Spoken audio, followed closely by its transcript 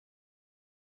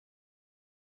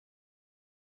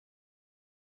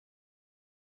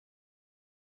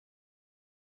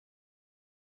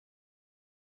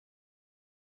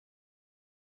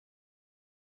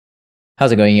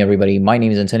How's it going, everybody? My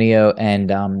name is Antonio,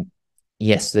 and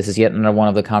yes, this is yet another one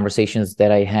of the conversations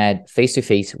that I had face to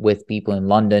face with people in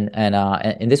London. And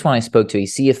in this one, I spoke to a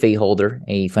CFA holder,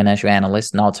 a financial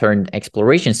analyst, now turned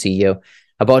exploration CEO,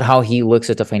 about how he looks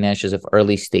at the financials of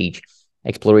early stage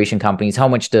exploration companies, how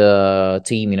much the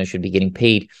team, should be getting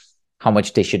paid, how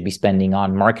much they should be spending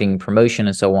on marketing, promotion,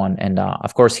 and so on. And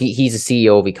of course, he's a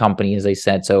CEO of a company, as I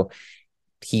said, so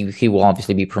he will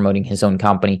obviously be promoting his own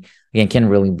company. Again, can't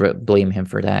really blame him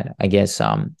for that, I guess.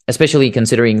 Especially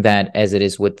considering that, as it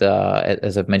is with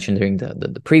as I've mentioned during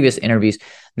the previous interviews,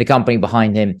 the company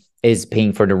behind him is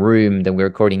paying for the room that we're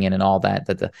recording in and all that.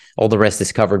 All the rest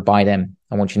is covered by them.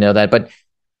 I want you to know that. But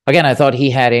again, I thought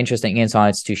he had interesting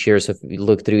insights to share. So if we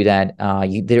look through that,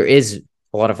 there is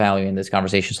a lot of value in this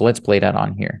conversation. So let's play that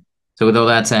on here. So with all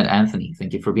that said, Anthony,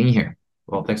 thank you for being here.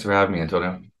 Well, thanks for having me,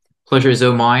 Antonio. Pleasure is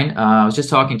all mine. I was just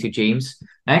talking to James.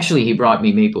 Actually, he brought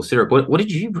me maple syrup. What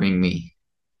did you bring me?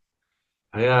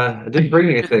 I didn't bring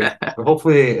anything, but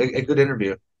hopefully a good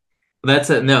interview. That's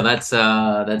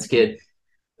good.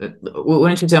 Why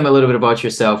don't you tell me a little bit about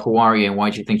yourself? Who are you, and why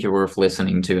do you think you're worth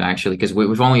listening to? Actually, because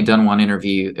we've only done one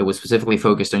interview. It was specifically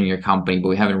focused on your company, but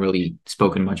we haven't really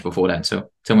spoken much before that.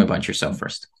 So tell me about yourself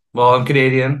first. Well, I'm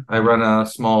Canadian. I run a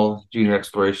small junior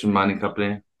exploration mining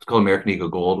company. It's called American Eagle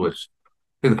Gold, which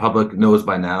I think the public knows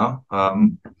by now.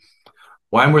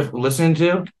 Why I'm worth listening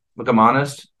to? Look, I'm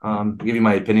honest. Give you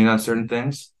my opinion on certain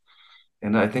things,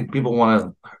 and I think people want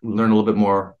to learn a little bit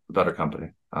more about our company.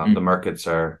 The markets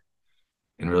are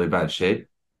in really bad shape.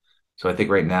 So I think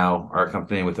right now our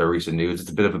company, with our recent news, it's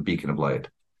a bit of a beacon of light.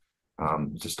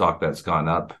 It's a stock that's gone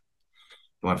up.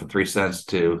 It went from 3 cents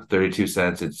to 32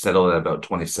 cents. It's settled at about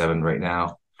 27 right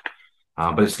now.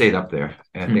 But it stayed up there.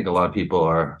 And I think a lot of people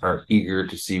are eager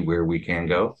to see where we can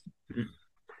go.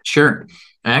 Sure.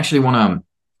 I actually want to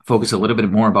focus a little bit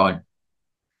more about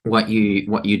what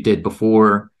you did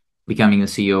before becoming the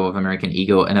CEO of American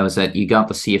Eagle, and that was that you got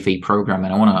the CFA program.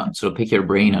 And I want to sort of pick your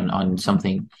brain on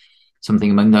something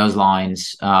among those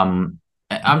lines. I'm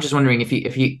just wondering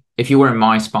if you were in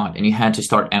my spot and you had to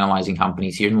start analyzing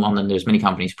companies here in London. There's many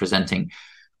companies presenting.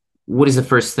 What is the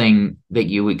first thing that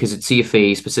you would, because it's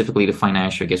CFA specifically to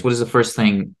financial, I guess, what is the first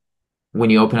thing when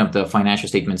you open up the financial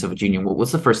statements of a junior?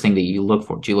 What's the first thing that you look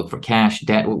for? Do you look for cash,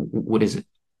 debt? What is it?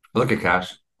 I look at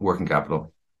cash, working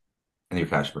capital, and your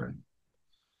cash burn.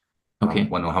 Okay.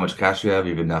 Want to know how much cash you have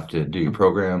enough to do your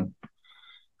program.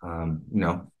 If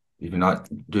you're not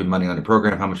doing money on your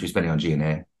program, how much are you spending on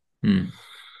G&A?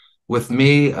 With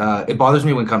me, it bothers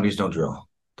me when companies don't drill.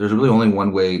 There's really only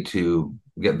one way to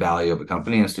get value of a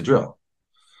company, and it's to drill.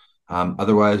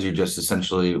 Otherwise, you're just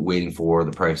essentially waiting for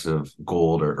the price of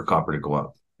gold or copper to go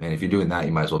up. And if you're doing that,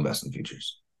 you might as well invest in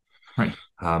futures. Right.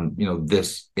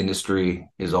 This industry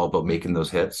is all about making those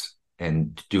hits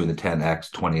and doing the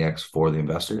 10x, 20x for the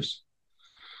investors.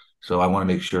 So I want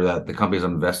to make sure that the companies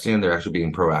I'm investing in, they're actually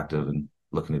being proactive and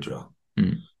looking to drill,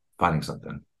 finding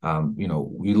something.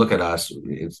 You look at us,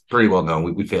 it's pretty well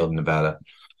known. We failed in Nevada.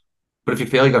 But if you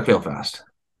fail, you got to fail fast,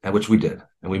 and which we did.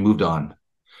 And we moved on.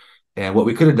 And what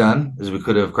we could have done is we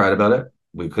could have cried about it.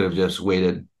 We could have just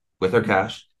waited with our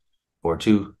cash for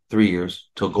 2-3 years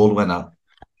till gold went up,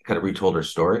 kind of retold our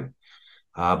story.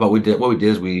 But what we did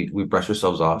is we brushed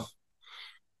ourselves off.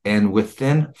 And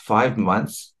within 5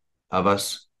 months of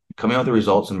us coming out with the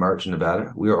results in March in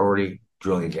Nevada, we were already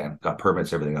drilling again, got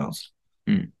permits, everything else.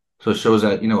 So it shows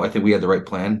that, I think we had the right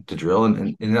plan to drill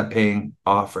and ended up paying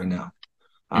off right now.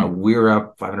 We were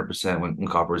up 500% when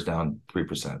copper was down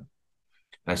 3%.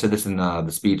 And I said this in the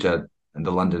speech at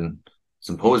the London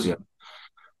symposium.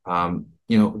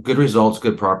 Good results,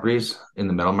 good properties in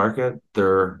the metal market,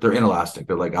 they're inelastic.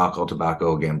 They're like alcohol,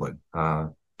 tobacco, gambling.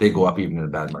 They go up even in a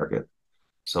bad market.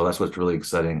 So that's what's really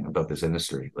exciting about this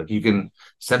industry. Like, you can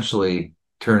essentially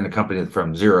turn a company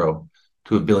from zero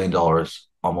to $1 billion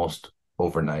almost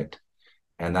overnight.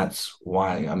 And that's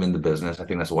why I'm in the business. I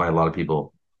think that's why a lot of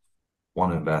people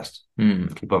want to invest.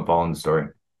 Keep on following the story.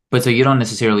 But so you don't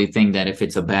necessarily think that if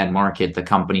it's a bad market, the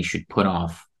company should put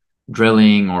off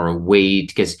drilling or wait,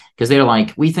 because they're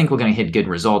like, we think we're going to hit good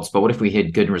results, but what if we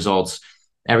hit good results?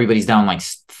 Everybody's down like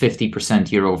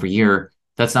 50% year over year.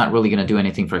 That's not really going to do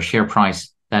anything for a share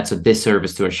price. That's a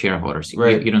disservice to our shareholders.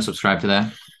 Right. You don't subscribe to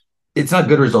that? It's not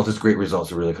good results. It's great results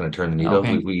that really kind of turn the needle.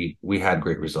 Okay. We had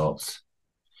great results.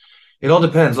 It all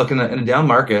depends. Look, in a down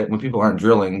market, when people aren't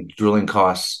drilling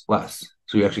costs less.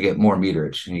 So you actually get more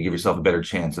meterage and you give yourself a better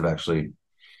chance of actually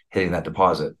hitting that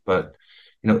deposit. But,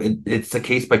 it's a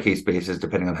case by case basis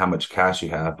depending on how much cash you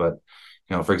have. But,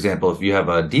 for example, if you have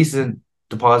a decent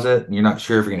deposit and you're not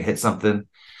sure if you're going to hit something,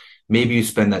 maybe you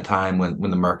spend that time when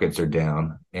the markets are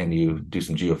down and you do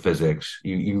some geophysics.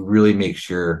 You really make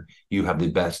sure you have the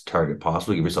best target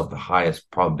possible. Give yourself the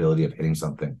highest probability of hitting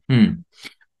something.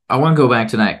 I want to go back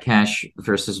to that cash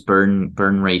versus burn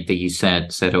rate that you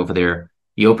said over there.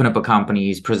 You open up a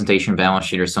company's presentation balance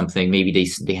sheet or something. Maybe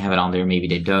they have it on there, maybe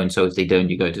they don't. So if they don't,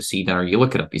 you go to see that, or you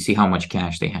look it up. You see how much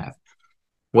cash they have.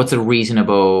 What's a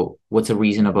reasonable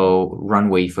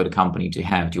runway for the company to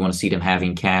have? Do you want to see them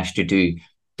having cash to do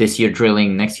this year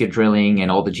drilling, next year drilling, and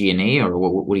all the G&A, or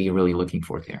what are you really looking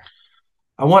for there?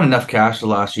 I want enough cash to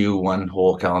last you one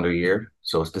whole calendar year.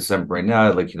 So it's December right now.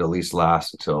 I'd like you to at least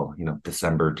last until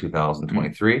December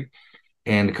 2023,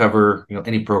 and to cover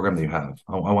any program that you have.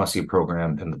 I want to see a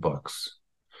program in the books.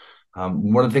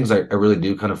 One of the things I really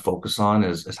do kind of focus on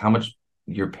is how much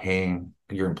you're paying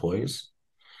your employees.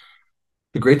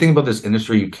 The great thing about this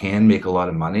industry, you can make a lot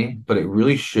of money, but it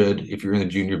really should, if you're in the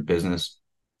junior business,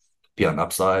 be on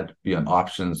upside, be on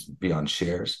options, be on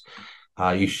shares.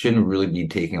 You shouldn't really be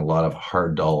taking a lot of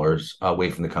hard dollars away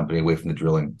from the company, away from the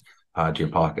drilling to your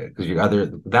pocket, because you're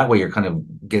either that way you're kind of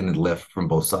getting the lift from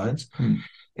both sides.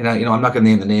 And I'm not going to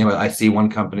name the name. I see one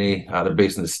company, they're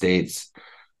based in the States.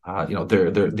 They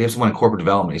have someone in corporate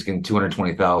development. He's getting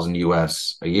 220,000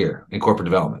 US a year in corporate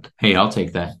development. Hey, I'll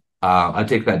take that. I'd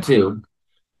take that too.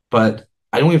 But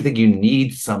I don't even think you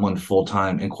need someone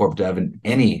full-time in corporate dev in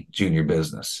any junior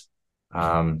business.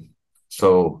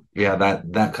 So yeah,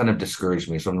 that kind of discouraged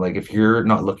me. So I'm like, if you're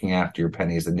not looking after your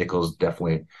pennies, the nickels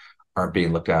definitely aren't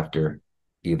being looked after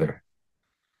either.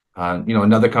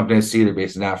 Another company I see, they're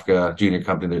based in Africa, junior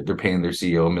company, they're paying their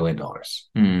CEO $1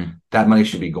 million. That money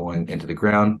should be going into the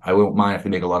ground. I won't mind if they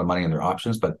make a lot of money on their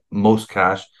options, but most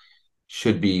cash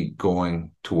should be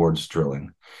going towards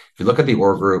drilling. If you look at the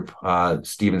ore group,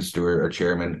 Stephen Stewart, our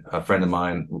chairman, a friend of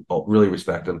mine, really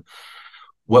respect him.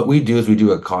 What we do is we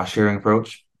do a cost sharing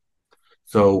approach.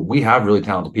 So we have really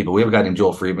talented people. We have a guy named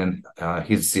Joel Friedman.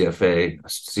 He's a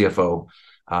CFO.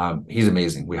 He's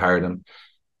amazing. We hired him.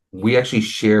 We actually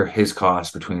share his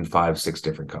costs between 5-6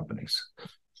 different companies.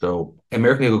 So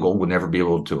American Eagle Gold would never be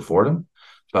able to afford him,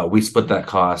 but we split that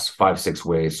cost 5-6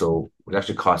 ways. So it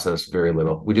actually costs us very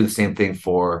little. We do the same thing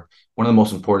for one of the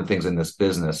most important things in this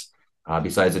business,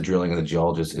 besides the drilling and the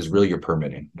geologist, is really your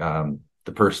permitting.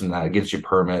 The person that gives you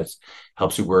permits,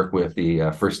 helps you work with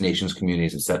the First Nations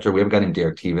communities, etc. We have a guy named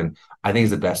Derek Teven. I think he's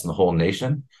the best in the whole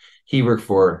nation. He worked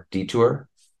for Detour.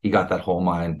 He got that whole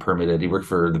mine permitted. He worked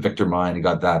for the Victor mine. He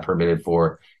got that permitted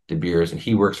for De Beers, and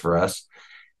he works for us.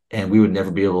 And we would never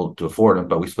be able to afford him,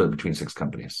 but we split it between 6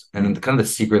 companies. And then kind of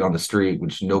the secret on the street,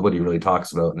 which nobody really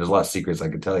talks about, and there's a lot of secrets I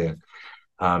could tell you.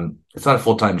 It's not a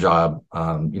full-time job,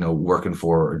 working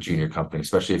for a junior company,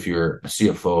 especially if you're a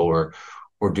CFO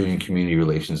or doing community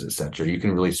relations, etc. You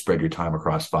can really spread your time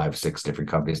across 5-6 different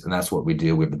companies, and that's what we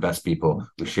do. We have the best people.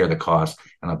 We share the cost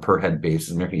on a per head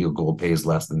basis. American Eagle Gold pays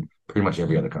less than pretty much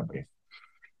every other company.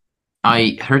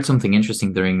 I heard something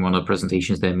interesting during one of the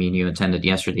presentations that me and you attended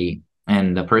yesterday,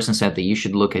 and the person said that you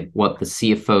should look at what the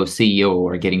CFO,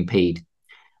 CEO are getting paid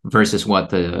versus what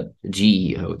the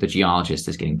GEO, the geologist,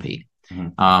 is getting paid.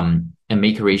 And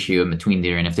make a ratio in between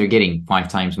there. And if they're getting 5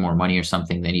 times more money or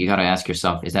something, then you got to ask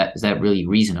yourself, is that really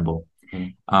reasonable?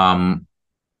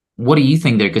 What do you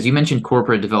think there? Because you mentioned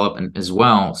corporate development as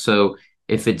well. So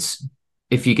if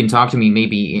you can talk to me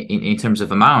maybe in terms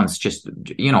of amounts, just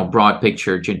broad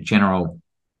picture, general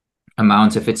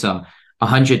amounts. If it's a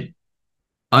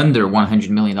under $100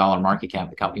 million market cap,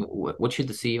 the company, what should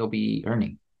the CEO be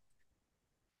earning?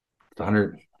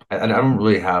 100. I don't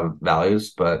really have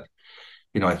values, but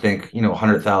I think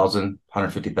 100,000,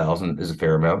 150,000 is a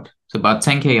fair amount. So about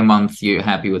 10K a month, you're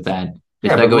happy with that?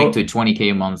 Is that going to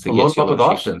 20K a month? Load up with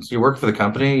options. You work for the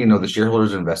company, the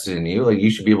shareholders are invested in you. Like, you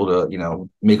should be able to,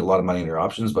 make a lot of money in your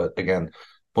options. But again,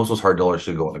 most of those hard dollars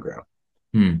should go on the ground.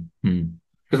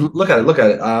 Because look at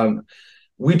it.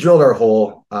 We drilled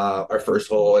our first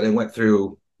hole, and it went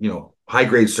through, high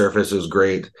grade surface. It was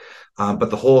great. But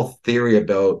the whole theory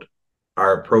about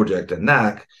our project and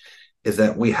NAC is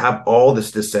that we have all this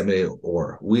disseminated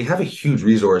ore. We have a huge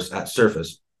resource at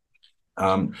surface.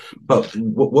 But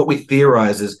what we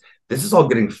theorize is this is all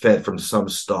getting fed from some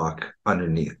stock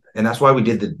underneath. And that's why we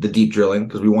did the deep drilling,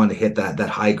 because we wanted to hit that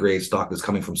high grade stock that's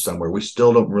coming from somewhere. We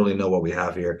still don't really know what we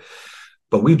have here.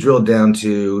 But we drilled down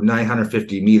to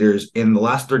 950 meters. In the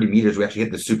last 30 meters, we actually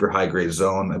hit the super high grade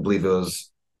zone. I believe it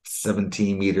was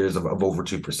 17 meters of over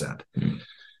 2%.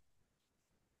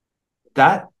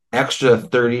 That extra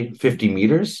 30, 50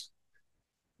 meters,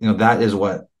 that is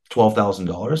what,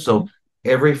 $12,000. So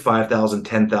every $5,000,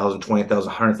 $10,000, $20,000,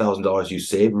 $100,000 you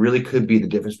save really could be the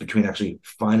difference between actually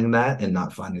finding that and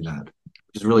not finding that,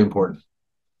 which is really important.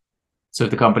 So if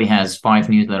the company has 5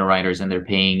 newsletter writers and they're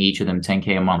paying each of them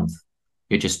 10K a month,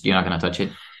 you're not going to touch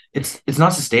it. It's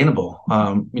not sustainable.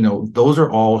 Those are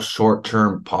all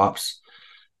short-term pops.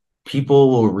 People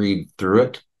will read through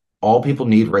it. All people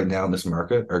need right now in this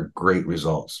market are great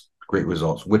results,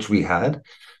 which we had.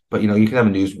 But you can have a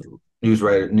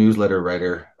newsletter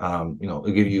writer, it'll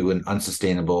give you an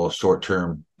unsustainable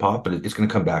short-term pop, but it's going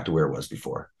to come back to where it was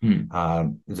before.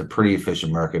 It's a pretty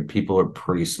efficient market. People are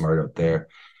pretty smart out there.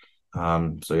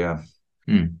 So yeah.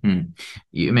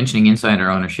 You mentioning insider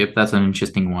ownership, that's an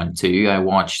interesting one too. I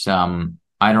watched I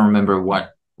don't remember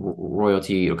what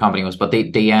royalty or company was, but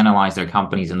they analyze their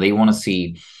companies and they want to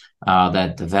see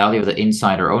that the value of the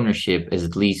insider ownership is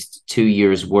at least 2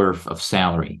 years worth of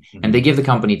salary. And they give the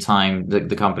company time,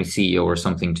 the company CEO or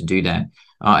something to do that.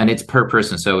 And it's per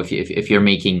person. So if you're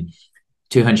making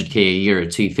 200K a year or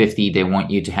 250, they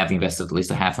want you to have invested at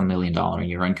least $500,000 in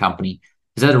your own company.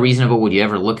 Is that reasonable? Would you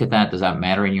ever look at that? Does that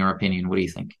matter in your opinion? What do you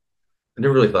think? I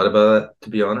never really thought about that, to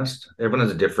be honest. Everyone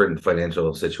has a different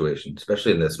financial situation,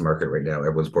 especially in this market right now.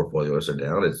 Everyone's portfolios are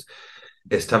down.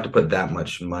 It's tough to put that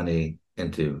much money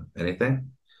into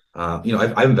anything.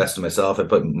 I've invested myself. I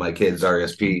put my kids'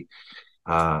 RSP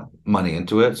money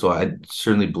into it. So I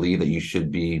certainly believe that you should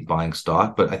be buying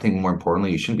stock, but I think more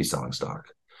importantly, you shouldn't be selling stock.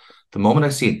 The moment I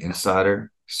see an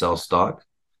insider sell stock,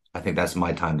 I think that's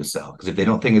my time to sell. Because if they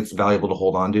don't think it's valuable to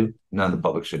hold on to, none of the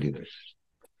public should either.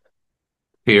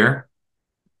 Fair,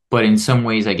 but in some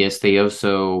ways, I guess they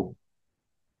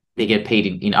get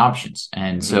paid in options,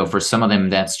 and so for some of them,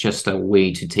 that's just a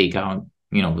way to take out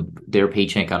their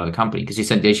paycheck out of the company. Because you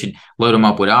said they should load them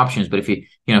up with options, but if you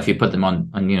put them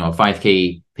on a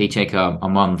 5K paycheck a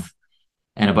month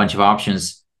and a bunch of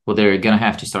options, well, they're gonna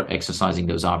have to start exercising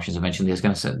those options eventually. It's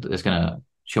gonna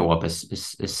show up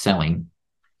as selling.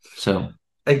 So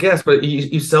I guess, but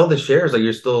you sell the shares, like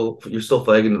you're still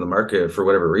flagging to the market for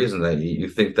whatever reason that you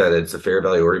think that it's a fair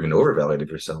value or even overvalued if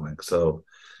you're selling. So,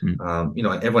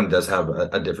 everyone does have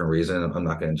a different reason. I'm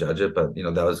not going to judge it, but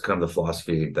that was kind of the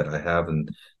philosophy that I have, and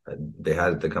they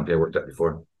had at the company I worked at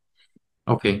before.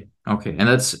 okay, and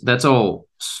that's all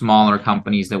smaller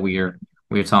companies that we're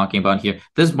talking about here.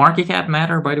 Does market cap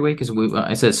matter, by the way? Because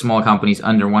I said small companies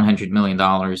under $100 million.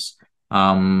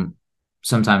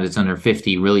 Sometimes it's under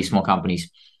 50, really small companies.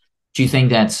 Do you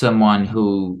think that someone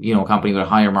who, a company with a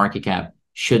higher market cap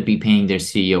should be paying their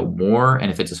CEO more? And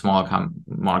if it's a smaller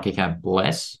market cap,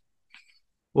 less?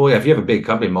 Well, yeah, if you have a big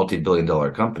company,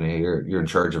 multi-billion-dollar company, you're in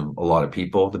charge of a lot of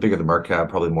people. The bigger the market cap,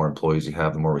 probably the more employees you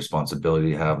have, the more responsibility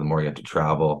you have, the more you have to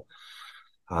travel.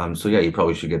 So yeah, you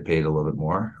probably should get paid a little bit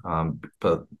more.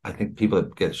 But I think people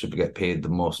that should get paid the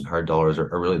most in hard dollars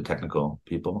are really the technical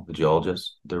people, the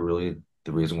geologists. They're really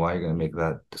the reason why you're going to make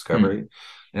that discovery.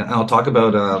 And I'll talk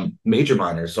about major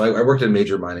miners. So I worked at a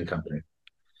major mining company.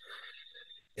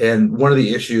 And one of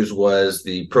the issues was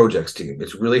the projects team.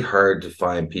 It's really hard to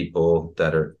find people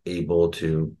that are able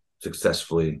to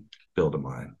successfully build a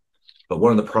mine. But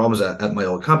one of the problems at my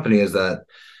old company is that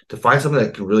to find someone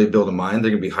that can really build a mine,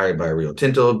 they're going to be hired by Rio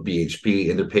Tinto, BHP,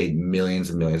 and they're paid millions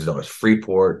and millions of dollars,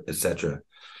 Freeport, etc.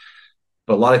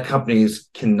 But a lot of companies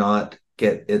cannot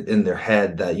get it in their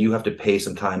head that you have to pay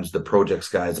sometimes the projects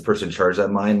guys, the person in charge of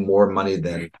that mine, more money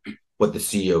than what the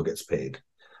CEO gets paid.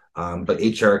 But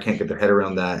HR can't get their head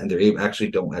around that, and they actually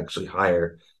don't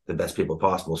hire the best people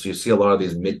possible. So you see a lot of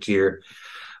these mid-tier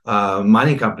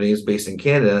mining companies based in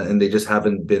Canada, and they just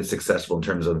haven't been successful in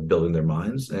terms of building their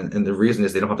mines. And the reason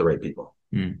is they don't have the right people.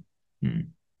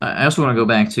 I also want to go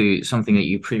back to something that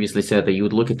you previously said, that you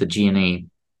would look at the G&A.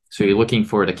 So you're looking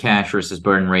for the cash versus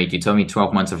burn rate. You tell me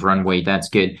 12 months of runway, that's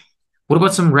good. What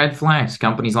about some red flags?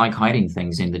 Companies like hiding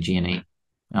things in the G&A.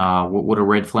 What are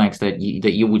red flags that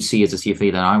you would see as a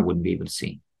CFA that I wouldn't be able to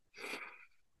see?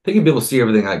 I think you'll be able to see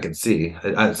everything I can see.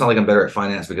 It's not like I'm better at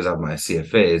finance because I have my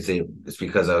CFA. It's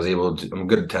because I'm a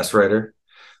good test writer.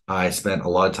 I spent a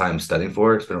lot of time studying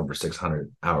for it. It's been over 600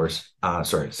 hours.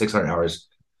 600 hours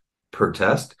per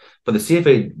test. But the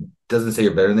CFA doesn't say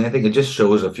you're better than anything. It just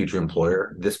shows a future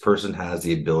employer this person has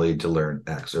the ability to learn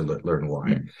X or learn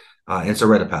Y. And it's a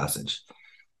rite of passage.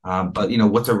 But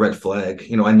what's a red flag?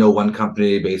 I know one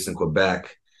company based in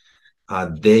Quebec.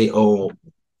 They owe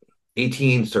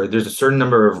there's a certain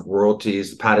number of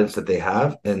royalties, patents that they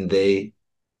have, and they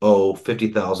owe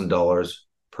 $50,000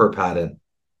 per patent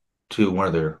to one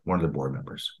of their board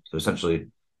members. So essentially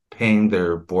paying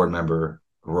their board member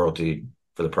royalty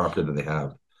for the property that they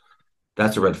have.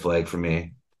 That's a red flag for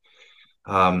me.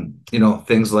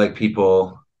 Things like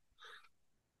people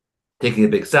taking a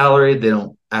big salary, they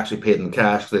don't actually pay them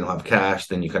cash, they don't have cash,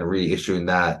 then you kind of reissuing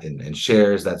that in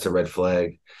shares. That's a red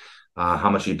flag. How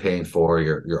much are you paying for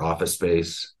your office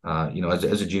space?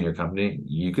 As a junior company,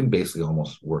 you can basically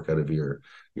almost work out of your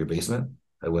basement.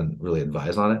 I wouldn't really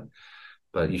advise on it,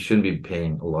 but you shouldn't be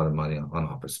paying a lot of money on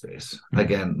office space. Mm.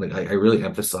 Again, like I really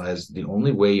emphasize, the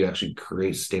only way you actually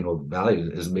create sustainable value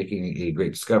is making a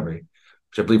great discovery,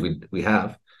 which I believe we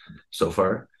have so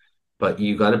far. But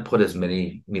you got to put as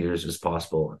many meters as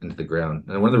possible into the ground.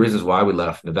 And one of the reasons why we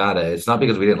left Nevada, it's not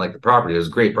because we didn't like the property. It was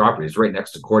a great property. It's right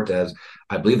next to Cortez.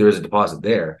 I believe there is a deposit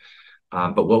there.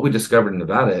 But what we discovered in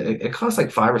Nevada, it costs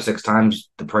like 5 or 6 times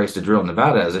the price to drill in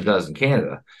Nevada as it does in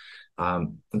Canada.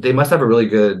 They must have a really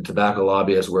good tobacco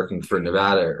lobbyist working for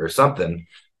Nevada or something,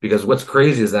 because what's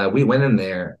crazy is that we went in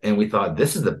there and we thought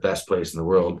this is the best place in the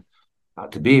world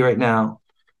to be right now.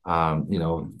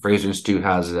 Fraser Institute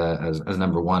has as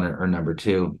number one or number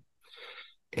two.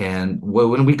 And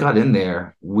when we got in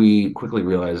there, we quickly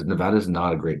realized Nevada is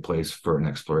not a great place for an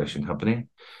exploration company.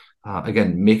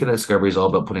 Again, making a discovery is all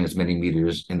about putting as many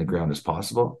meters in the ground as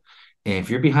possible. And if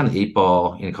you're behind the eight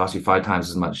ball and it costs you 5 times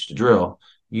as much to drill,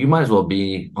 you might as well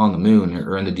be on the moon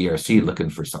or in the DRC looking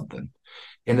for something.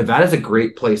 And Nevada is a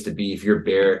great place to be if you're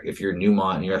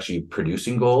Newmont and you're actually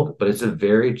producing gold, but it's a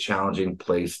very challenging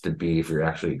place to be if you're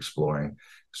actually exploring.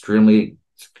 Extremely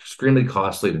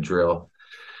costly to drill.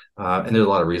 And there's a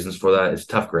lot of reasons for that. It's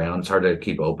tough ground. It's hard to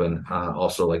keep open.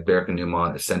 Also, like Barrick and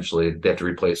Newmont, essentially, they have to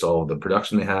replace all of the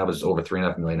production they have. Is over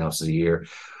 3.5 million ounces a year,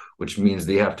 which means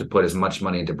they have to put as much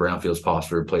money into brownfield as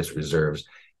possible to replace reserves.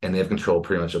 And they have control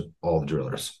pretty much of all the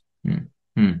drillers.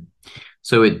 Mm.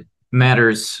 So it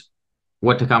matters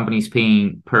what the company's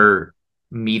paying per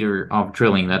meter of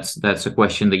drilling. That's a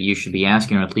question that you should be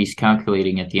asking, or at least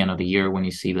calculating at the end of the year when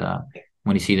you see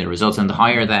the results. And the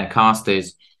higher that cost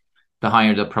is, the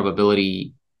higher the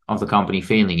probability of the company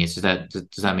failing is. Does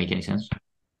that make any sense?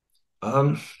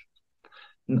 Um,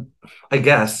 I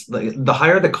guess like the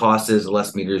higher the cost is, the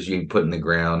less meters you put in the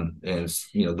ground, and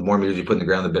the more meters you put in the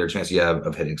ground, the better chance you have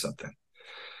of hitting something.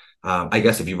 I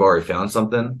guess if you've already found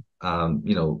something,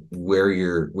 where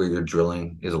you're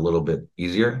drilling is a little bit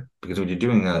easier, because when you're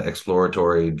doing an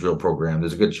exploratory drill program,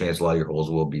 there's a good chance a lot of your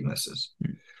holes will be misses.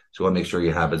 Mm. So you want to make sure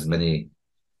you have as many,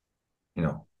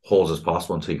 holes as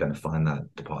possible until you kind of find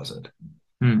that deposit.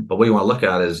 Mm. But what you want to look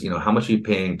at is, how much are you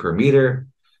paying per meter?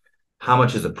 How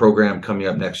much is the program coming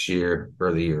up next year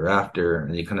or the year after?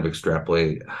 And you kind of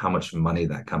extrapolate how much money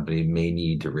that company may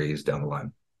need to raise down the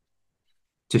line.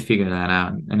 To figure that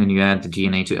out, and then you add the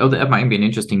G&A to. Oh, that might be an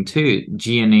interesting too.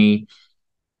 G&A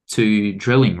to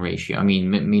drilling ratio. I mean,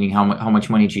 meaning how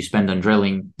much money did you spend on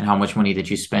drilling, and how much money did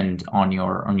you spend on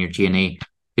your G&A?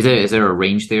 Is there a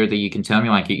range there that you can tell me?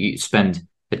 Like you spend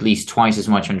at least twice as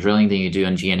much on drilling than you do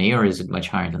on G&A, or is it much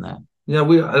higher than that?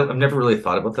 I've never really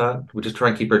thought about that. We just try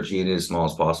and keep our G&A as small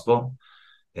as possible,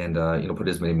 and put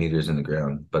as many meters in the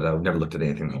ground. But I've never looked at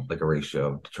anything like a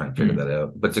ratio to try and figure Mm. that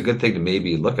out. But it's a good thing to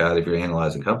maybe look at if you're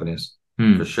analyzing companies. For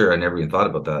Mm. sure, I never even thought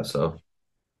about that. So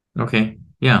Okay.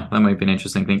 Yeah, that might be an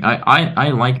interesting thing. I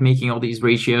like making all these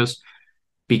ratios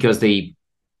because they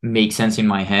make sense in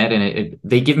my head, and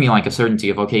they give me like a certainty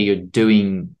of, okay, you're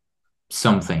doing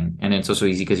something, and it's also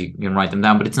easy because you can write them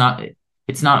down, but it's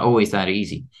not always that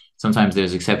easy. Sometimes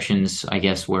there's exceptions, I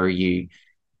guess, where you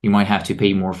might have to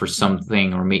pay more for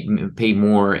something, or pay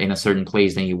more in a certain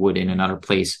place than you would in another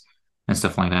place, and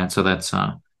stuff like that. So that's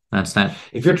that.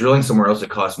 if you're drilling somewhere else that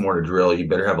costs more to drill, you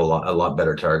better have a lot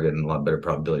better target and a lot better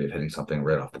probability of hitting something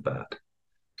right off the bat.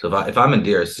 So if I'm in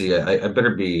DRC, I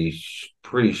better be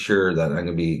pretty sure that I'm going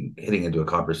to be hitting into a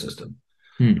copper system,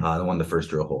 Hmm. one of the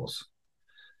first drill holes.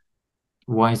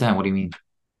 Why is that? What do you mean?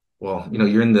 Well,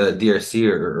 you're in the DRC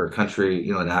or a country,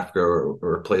 in Africa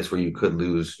or a place where you could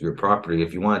lose your property.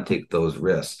 If you want to take those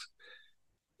risks,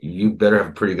 you better have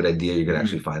a pretty good idea you're going to Hmm.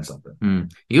 actually find something. Hmm.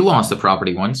 You lost the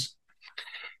property once.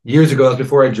 Years ago, that was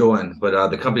before I joined, but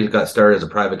the company got started as a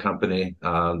private company.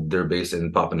 They're based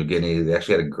in Papua New Guinea. They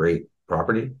actually had a great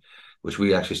property, which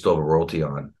we actually still have a royalty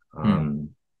on. Hmm.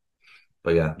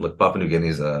 But yeah, look, Papua New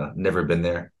Guinea's never been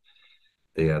there.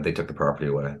 They took the property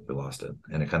away. We lost it,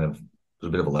 and it kind of was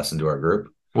a bit of a lesson to our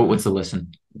group. What's the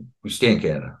lesson? You stay in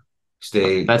Canada.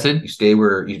 Stay That's it. you stay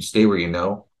where you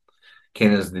know.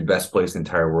 Canada is the best place in the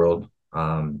entire world,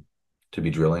 to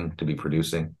be drilling, to be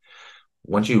producing.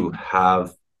 Once you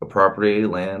have a property,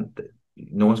 land,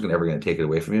 no one's ever going to take it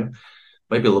away from you.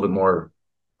 Might be a little bit more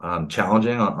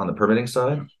challenging on the permitting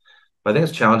side, but I think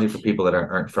it's challenging for people that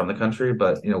aren't from the country.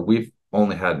 But we've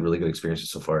only had really good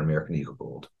experiences so far in American Eagle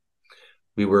Gold.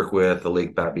 We work with the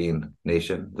Lake Babine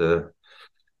Nation, the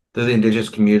indigenous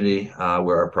community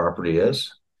where our property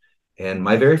is. And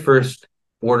my very first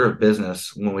order of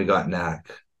business when we got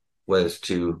NAC was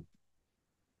to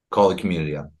call the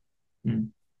community up. Mm.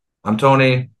 I'm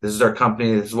Tony. This is our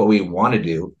company. This is what we want to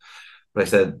do. But I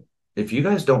said, if you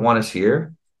guys don't want us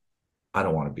here, I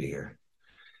don't want to be here.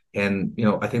 And,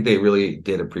 I think they really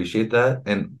did appreciate that.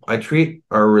 And I treat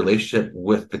our relationship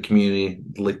with the community,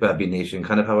 Lake Baby Nation,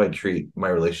 kind of how I treat my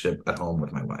relationship at home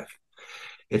with my wife.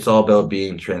 It's all about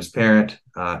being transparent.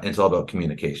 And it's all about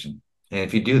communication. And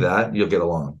if you do that, you'll get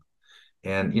along.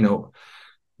 And,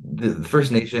 the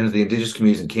First Nations, the Indigenous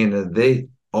communities in Canada, they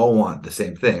all want the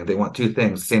same thing. They want two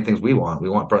things, the same things we want. We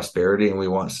want prosperity and we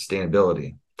want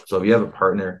sustainability. So if you have a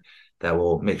partner that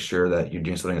will make sure that you're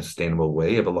doing something in a sustainable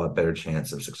way, you have a lot better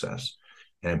chance of success.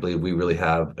 And I believe we really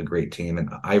have a great team. And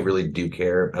I really do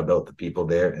care about the people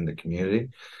there in the community.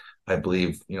 I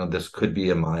believe, this could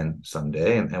be a mine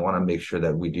someday. And I want to make sure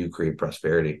that we do create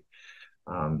prosperity.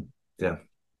 Yeah.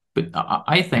 But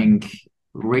I think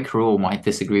Rick Rule might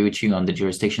disagree with you on the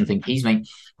jurisdiction thing. He's made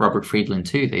Robert Friedland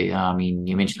too. I mean,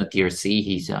 you mentioned the DRC.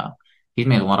 He's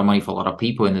made a lot of money for a lot of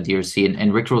people in the DRC,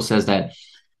 and Rick Rule says that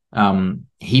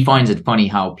he finds it funny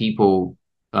how people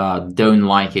don't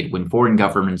like it when foreign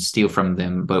governments steal from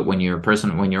them, but when your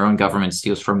own government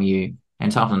steals from you, and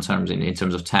it's often in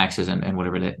terms of taxes and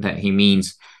whatever that he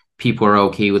means, people are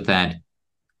okay with that.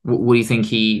 What do you think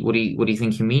what do you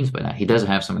think he means by that? He does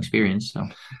have some experience, so.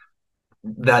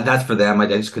 That's for them. I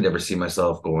just could never see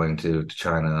myself going to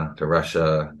China, to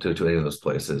Russia, to any of those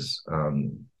places.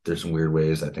 There's some weird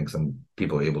ways I think some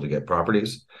people are able to get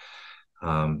properties,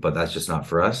 but that's just not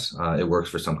for us. It works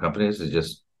for some companies. It's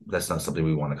just that's not something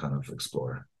we want to kind of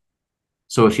explore.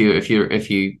 So if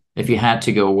you had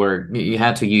to go where you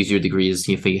had to use your degree as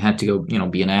CFA, you had to go,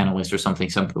 be an analyst or something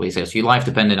someplace else, your life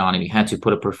depended on it, you had to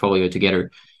put a portfolio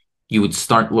together, you would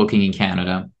start looking in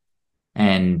Canada,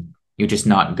 and you just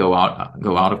not go out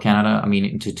of Canada. I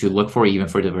mean, to look for even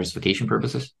for diversification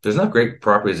purposes. There's not great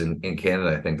properties in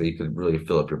Canada, I think, that you could really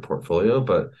fill up your portfolio,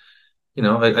 but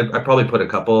I probably put a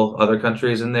couple other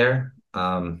countries in there.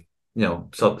 Countries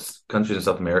in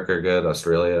South America are good,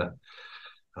 Australia,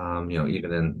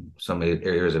 even in some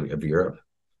areas of Europe.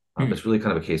 It's really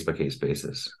kind of a case by case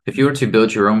basis. If you were to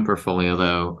build your own portfolio,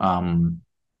 though, and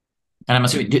I'm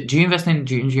assuming, do you invest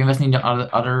in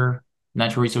other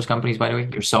natural resource companies, by the way,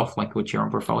 yourself, like with your own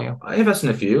portfolio? I invest in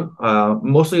a few,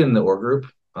 mostly in the OR group.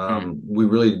 Mm. We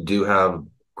really do have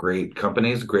great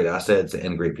companies, great assets,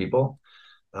 and great people.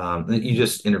 You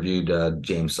just interviewed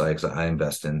James Sykes. I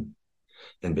invest in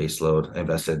baseload. I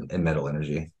invested in Metal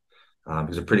Energy.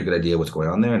 It's a pretty good idea what's going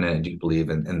on there, and I do believe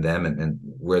in them and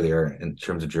where they are in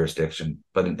terms of jurisdiction.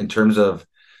 But in terms of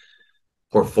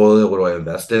portfolio, what do I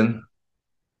invest in?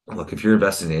 Look, if you're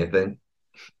investing in anything,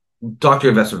 talk to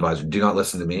your investment advisor. Do not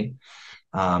listen to me.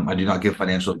 I do not give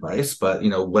financial advice, but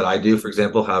what I do, for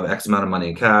example, have X amount of money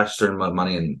in cash, certain amount of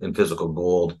money in physical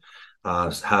gold,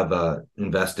 have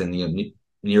invest in the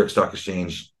New York Stock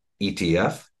Exchange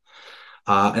ETF,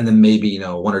 and then maybe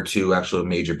one or two actual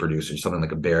major producers, something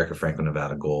like a Barrick or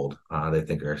Franco-Nevada Gold. They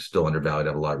think are still undervalued,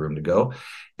 have a lot of room to go.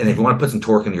 And if you want to put some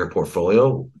torque into your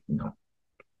portfolio,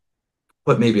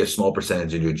 put maybe a small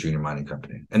percentage into a junior mining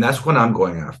company. And that's what I'm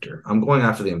going after. I'm going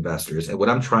after the investors. And what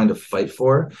I'm trying to fight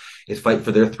for is fight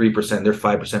for their 3%, their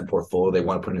 5% portfolio. They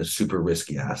want to put in a super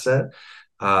risky asset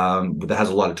that has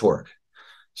a lot of torque.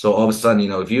 So all of a sudden,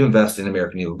 if you invest in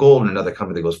American Eagle Gold and another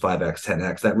company that goes 5x,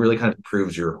 10x, that really kind of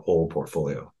improves your whole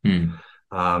portfolio.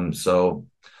 So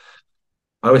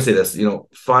I always say this,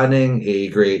 finding a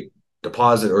great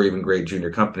deposit or even great junior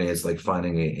company is like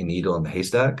finding a needle in the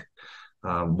haystack.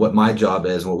 What my job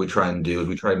is, what we try and do is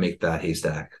we try to make that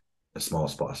haystack as small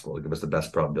as possible to give us the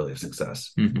best probability of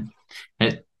success.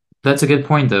 That's a good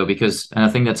point, though, and I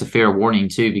think that's a fair warning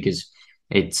too, because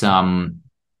it's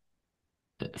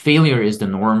failure is the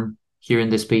norm here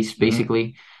in this space,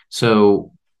 basically.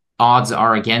 So odds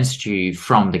are against you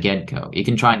from the get-go. You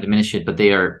can try and diminish it, but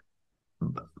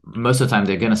most of the time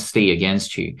they're going to stay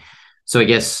against you. So I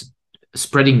guess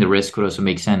spreading the risk would also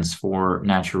make sense for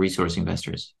natural resource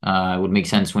investors. It would make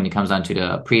sense when it comes down to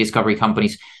the pre-discovery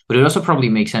companies, but it also probably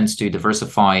makes sense to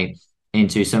diversify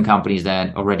into some companies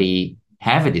that already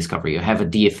have a discovery or have a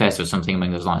DFS or something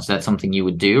along those lines. Is that something you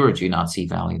would do, or do you not see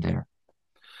value there?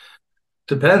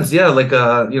 Depends. Yeah. Like,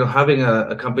 having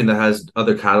a company that has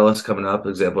other catalysts coming up,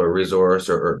 example, a resource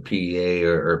or PEA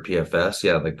or PFS.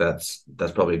 Yeah. Like that's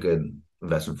probably a good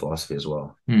investment philosophy as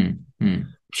well.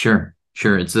 Sure.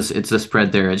 It's the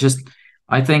spread there.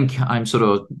 I think I've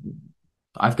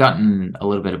gotten a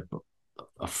little bit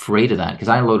afraid of that because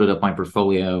I loaded up my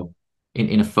portfolio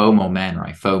in a FOMO manner.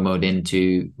 I FOMOed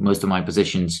into most of my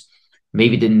positions,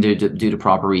 maybe didn't do the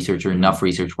proper research or enough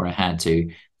research where I had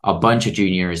to. A bunch of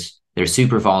juniors, they're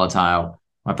super volatile.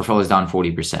 my portfolio is down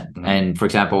 40%. And for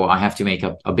example, I have to make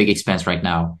a big expense right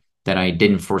now that I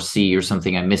didn't foresee or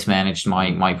something. I mismanaged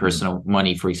my personal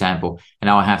money, for example, and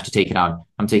now I have to take it out.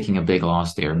 I'm taking a big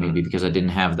loss there, maybe because I didn't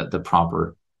have the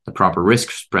proper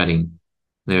risk spreading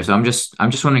there. So I'm just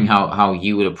wondering how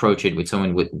you would approach it with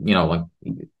someone with, like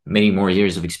many more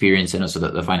years of experience and also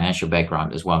the financial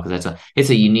background as well, because it's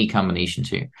a unique combination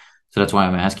too. So that's why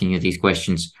I'm asking you these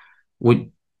questions.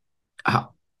 Would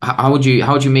how how would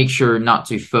you make sure not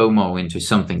to FOMO into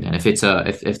something then? If it's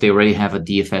if they already have a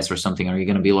DFS or something, are you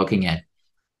going to be looking at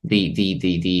the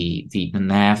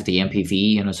NAV, the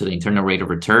MPV, so the internal rate of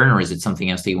return, or is it something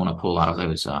else that you want to pull out of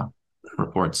those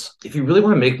reports? If you really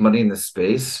want to make money in this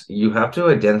space, you have to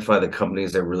identify the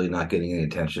companies that are really not getting any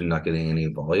attention, not getting any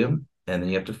volume, and then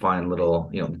you have to find little,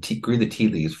 read the tea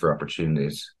leaves for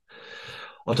opportunities.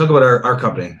 I'll talk about our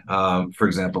company, for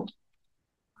example.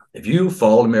 If you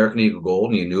followed American Eagle Gold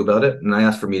and you knew about it, and I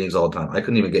asked for meetings all the time, I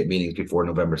couldn't even get meetings before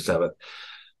November 7th.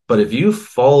 But if you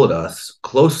followed us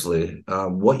closely,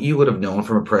 what you would have known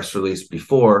from a press release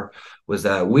before was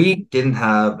that we didn't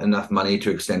have enough money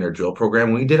to extend our drill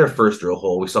program. When we did our first drill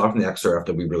hole, we saw from the XRF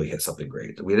that we really hit something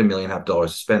great. We had $1.5 million to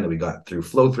spend that we got through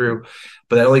flow through,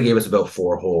 but that only gave us about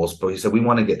 4 holes. But we said we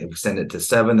want to extend it to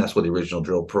 7. That's what the original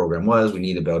drill program was. We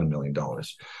need about $1 million.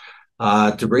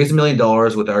 To raise $1 million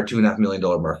with our $2.5 million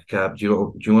market cap, do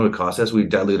you know what it cost us? We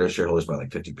diluted our shareholders by like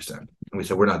 50%. And we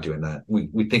said, we're not doing that. We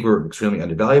think we're extremely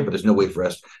undervalued, but there's no way for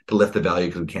us to lift the value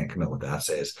because we can't come out with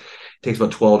assays. It takes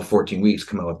about 12 to 14 weeks to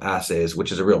come out with assays,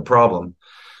 which is a real problem.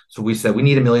 So we said, we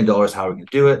need $1 million. How are we going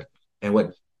to do it? And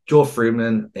what Joel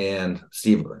Friedman and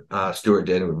Steve Stewart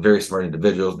did, were very smart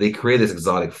individuals, they created this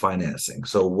exotic financing.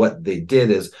 So what they did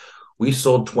is we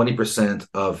sold 20%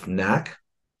 of NAC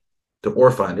to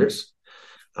ore finders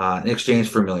in exchange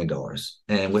for $1 million.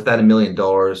 And with that $1 million,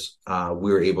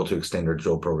 we were able to extend our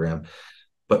drill program.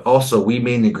 But also we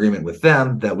made an agreement with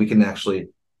them that we can actually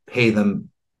pay them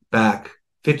back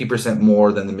 50%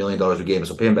 more than the $1 million we gave them.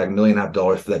 So pay them back $1.5 million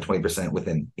for that 20%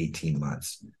 within 18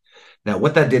 months. Now,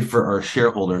 what that did for our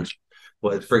shareholders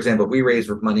was, for example, if we raise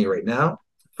money right now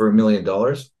for $1 million,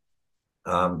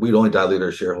 we'd only dilute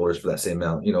our shareholders for that same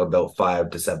amount, about 5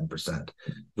 to 7%.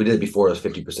 We did it before, it was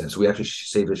 50%. So we actually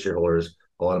saved our shareholders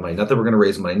a lot of money. Not that we're going to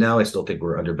raise money now. I still think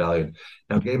we're undervalued.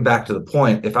 Now, getting back to the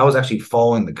point, if I was actually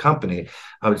following the company,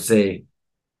 I would say,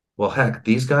 well, heck,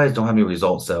 these guys don't have any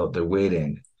results out. They're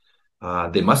waiting.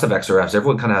 They must have XRFs.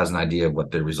 Everyone kind of has an idea of what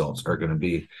their results are going to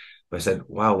be. But I said,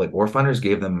 wow, like ore finders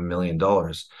gave them $1 million.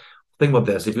 Think about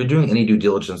this. If you're doing any due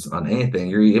diligence on anything,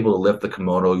 you're able to lift the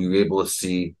Komodo. You're able to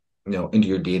see, into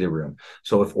your data room.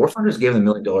 So if ore finders gave them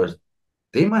 $1 million,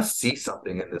 they must see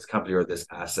something in this company or this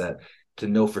asset to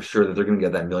know for sure that they're going to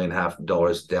get that $1.5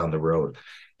 million down the road.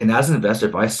 And as an investor,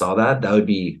 if I saw that, that would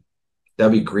be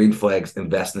green flags.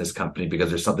 Invest in this company because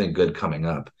there's something good coming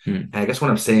up. And I guess what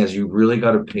I'm saying is you really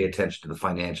got to pay attention to the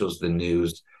financials, the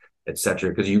news, etc.,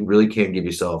 because you really can give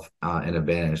yourself an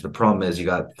advantage. The problem is you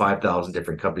got 5,000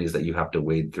 different companies that you have to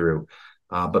wade through.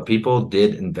 But people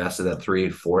did invest at that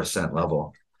 3-4 cent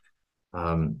level,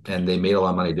 and they made a lot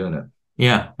of money doing it.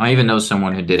 Yeah, I even know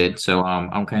someone who did it, so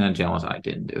I'm kind of jealous I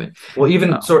didn't do it. Well,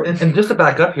 even so, and just to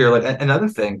back up here, like another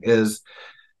thing is,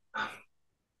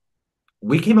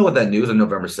 we came out with that news on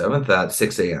November 7th at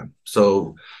 6 a.m.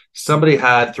 So somebody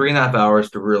had 3.5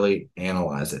 hours to really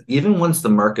analyze it. Even once the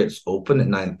markets opened at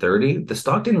 9:30, the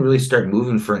stock didn't really start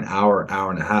moving for an hour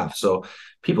and a half. So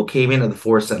people came in at the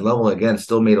 4 cent level again,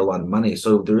 still made a lot of money.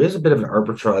 So there is a bit of an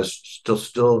arbitrage to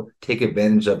still take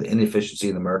advantage of the inefficiency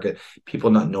in the market, people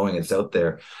not knowing it's out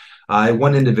there.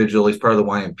 One individual, he's part of the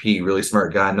YMP, really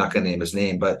smart guy. I'm not going to name his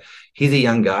name, but he's a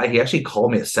young guy. He actually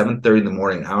called me at 7:30 in the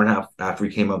morning, an hour and a half after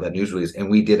he came out of that news release, and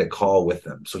we did a call with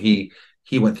him. So he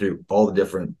went through all the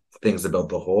different things about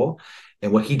the whole,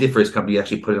 and what he did for his company, he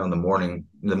actually put it on the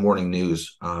morning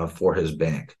news for his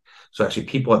bank. So actually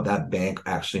people at that bank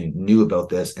actually knew about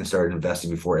this and started investing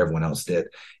before everyone else did.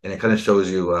 And it kind of shows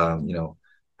you,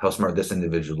 how smart this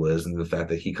individual is, and the fact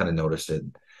that he kind of noticed it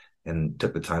and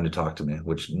took the time to talk to me,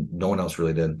 which no one else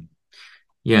really did.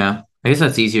 Yeah, I guess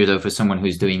that's easier though for someone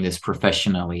who's doing this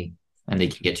professionally, and they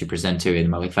can get to present to it.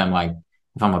 Like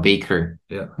if I'm a baker,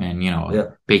 Yeah, and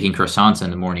yeah, baking croissants in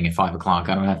the morning at 5 o'clock,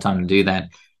 I don't have time to do that.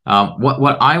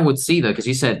 What I would see though, because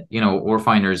you said ore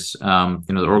finders,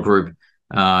 the ore group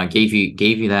gave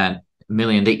you that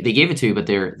million. They gave it to you, but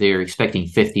they're expecting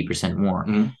 50% more.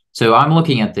 Mm-hmm. So I'm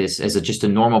looking at this as just a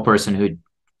normal person who,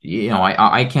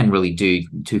 I can't really do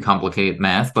too complicated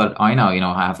math, but I know,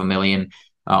 $500,000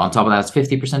 on top of that, it's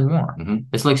 50% more. Mm-hmm.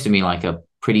 This looks to me like a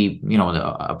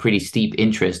pretty steep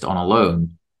interest on a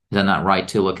loan. Is that not right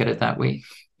to look at it that way?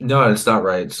 No, it's not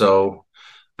right. So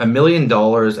 $1 million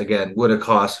again would have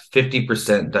cost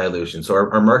 50% dilution. So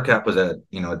our market cap was at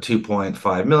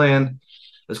 2.5 million.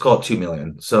 Let's call it 2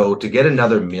 million. So to get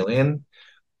another million,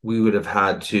 we would have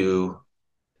had to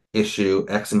issue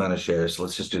X amount of shares. So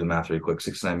let's just do the math really quick.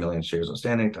 69 million shares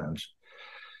outstanding times.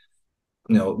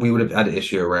 We would have had to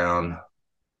issue around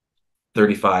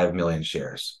 35 million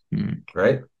shares,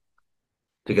 right?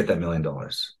 To get that $1 million.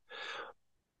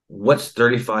 What's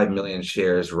 35 million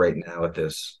shares right now at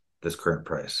this current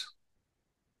price?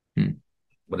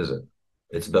 What is it?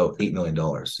 It's about $8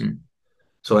 million.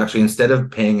 So actually, instead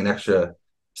of paying an extra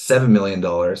 $7 million,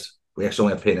 we actually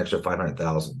only have to pay an extra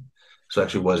 500,000. So it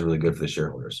actually was really good for the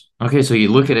shareholders. Okay, so you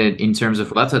look at it in terms of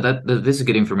this is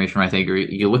good information, right? I think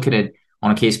you look at it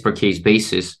on a case per case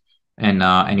basis, and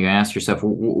you ask yourself,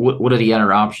 what are the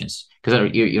other options?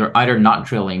 Because you're either not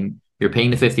drilling, you're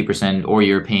paying the 50%, or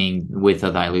you're paying with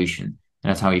a dilution. And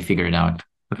that's how you figure it out.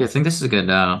 Okay, I think this is a good.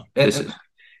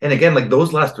 And again, like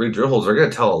those last 3 drill holes are going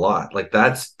to tell a lot. Like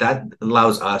that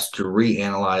allows us to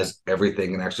reanalyze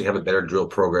everything and actually have a better drill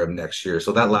program next year.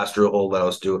 So that last drill hole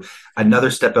allows us to do another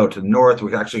step out to the north.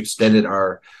 We've actually extended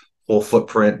our whole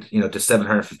footprint, to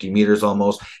 750 meters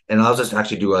almost, and allows us to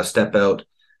actually do a step out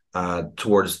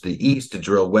towards the east to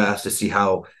drill west to see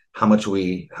how much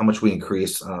we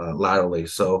increase laterally.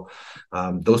 So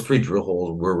those 3 drill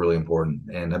holes were really important,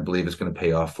 and I believe it's going to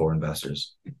pay off for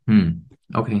investors.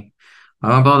 Okay.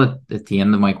 How about at the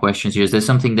end of my questions here? Is there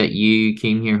something that you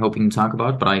came here hoping to talk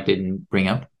about, but I didn't bring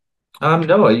up?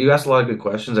 No, you asked a lot of good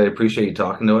questions. I appreciate you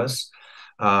talking to us.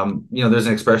 There's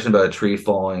an expression about a tree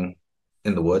falling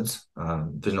in the woods.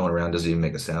 There's no one around, doesn't even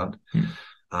make a sound.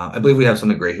 I believe we have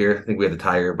something great here. I think we have the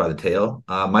tiger by the tail.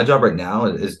 My job right now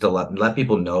is to let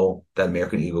people know that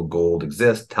American Eagle Gold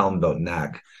exists, tell them about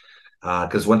NAC.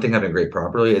 Because one thing having a great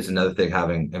property is another thing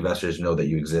having investors know that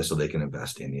you exist so they can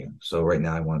invest in you. So right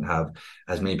now I want to have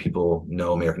as many people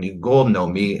know American Eagle Gold, know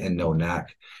me, and know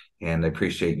NAC. And I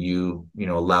appreciate you,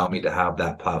 allow me to have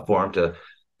that platform to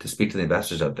speak to the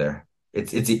investors out there.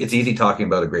 It's easy talking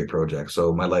about a great project.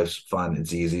 So my life's fun.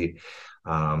 It's easy.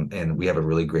 And we have a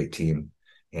really great team.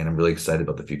 And I'm really excited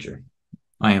about the future.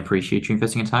 I appreciate you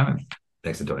investing in time with me.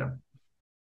 Thanks, Antonio.